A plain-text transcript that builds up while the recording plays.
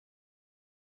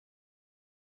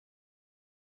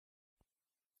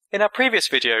In our previous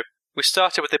video, we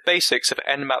started with the basics of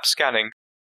Nmap scanning,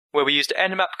 where we used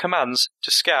Nmap commands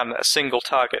to scan a single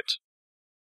target.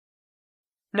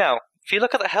 Now, if you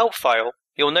look at the help file,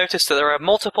 you'll notice that there are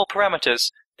multiple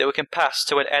parameters that we can pass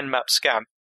to an Nmap scan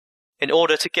in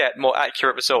order to get more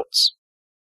accurate results.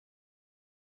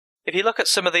 If you look at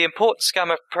some of the important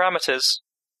scanner parameters,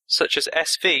 such as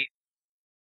SV,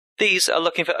 these are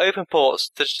looking for open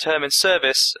ports to determine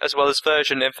service as well as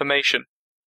version information.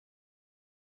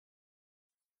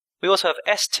 We also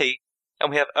have ST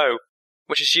and we have O,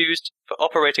 which is used for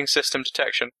operating system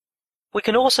detection. We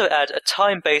can also add a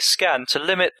time-based scan to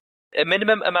limit a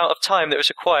minimum amount of time that is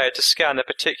required to scan a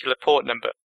particular port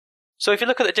number. So if you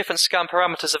look at the different scan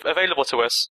parameters available to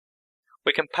us,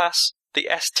 we can pass the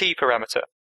ST parameter,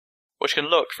 which can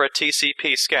look for a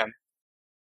TCP scan.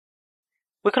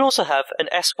 We can also have an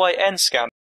SYN scan,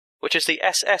 which is the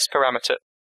SS parameter.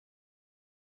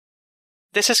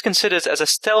 This is considered as a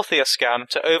stealthier scan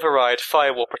to override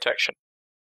firewall protection.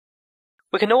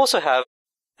 We can also have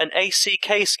an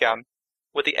ACK scan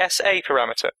with the SA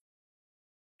parameter.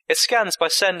 It scans by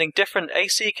sending different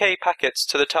ACK packets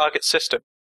to the target system.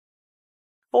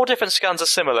 All different scans are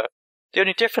similar. The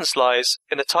only difference lies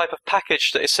in the type of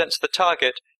package that is sent to the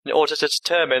target in order to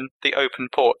determine the open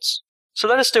ports. So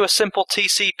let us do a simple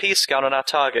TCP scan on our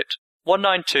target,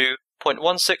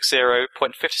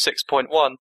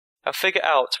 192.160.56.1, and figure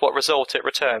out what result it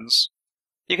returns.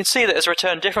 You can see that it has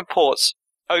returned different ports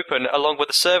open along with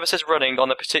the services running on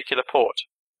the particular port.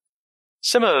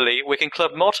 Similarly, we can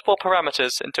club multiple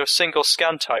parameters into a single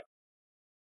scan type.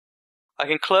 I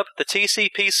can club the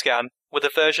TCP scan with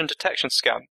a version detection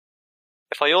scan,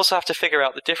 if I also have to figure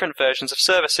out the different versions of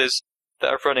services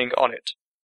that are running on it.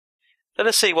 Let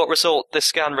us see what result this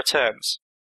scan returns.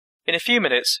 In a few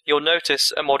minutes, you'll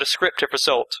notice a more descriptive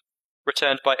result,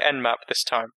 returned by Nmap this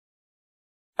time.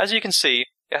 As you can see,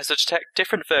 it has to detect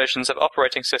different versions of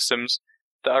operating systems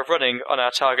that are running on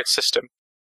our target system.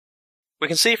 We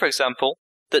can see, for example,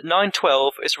 that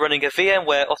 912 is running a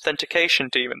VMware authentication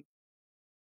daemon.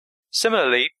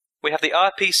 Similarly, we have the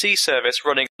RPC service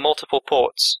running multiple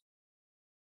ports.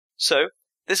 So,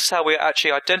 this is how we are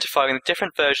actually identifying the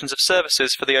different versions of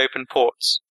services for the open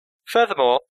ports.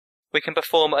 Furthermore, we can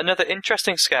perform another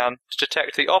interesting scan to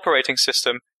detect the operating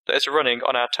system that is running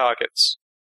on our targets.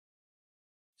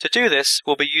 To do this,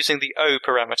 we'll be using the O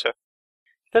parameter.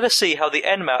 Let us see how the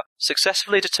Nmap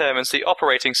successfully determines the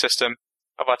operating system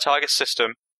of our target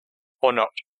system or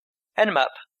not. Nmap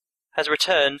has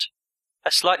returned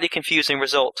a slightly confusing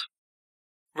result,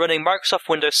 running Microsoft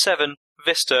Windows 7,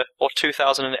 Vista, or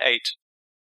 2008.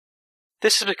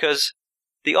 This is because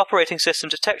the operating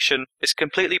system detection is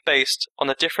completely based on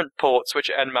the different ports which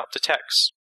Nmap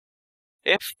detects.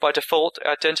 If, by default, it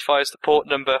identifies the port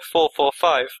number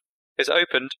 445 is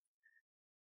opened,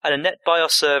 and a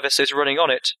NetBIOS service is running on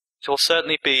it, it will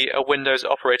certainly be a Windows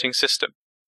operating system.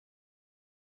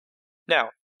 Now,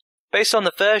 based on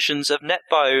the versions of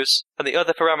NetBIOS and the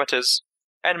other parameters,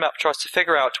 Nmap tries to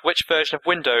figure out which version of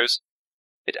Windows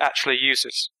it actually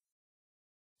uses.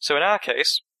 So in our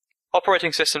case,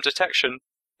 operating system detection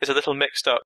is a little mixed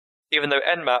up, even though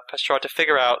Nmap has tried to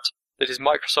figure out that it is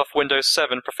Microsoft Windows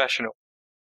 7 Professional.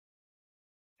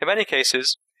 In many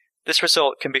cases, this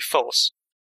result can be false.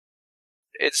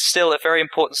 It's still a very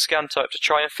important scan type to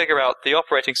try and figure out the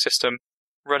operating system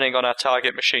running on our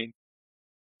target machine.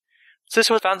 So this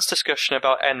was advanced discussion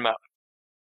about Nmap.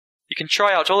 You can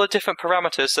try out all the different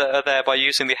parameters that are there by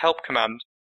using the help command.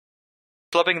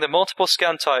 Clubbing the multiple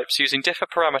scan types using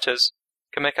different parameters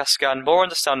can make our scan more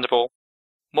understandable,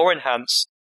 more enhanced,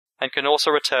 and can also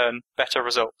return better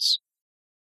results.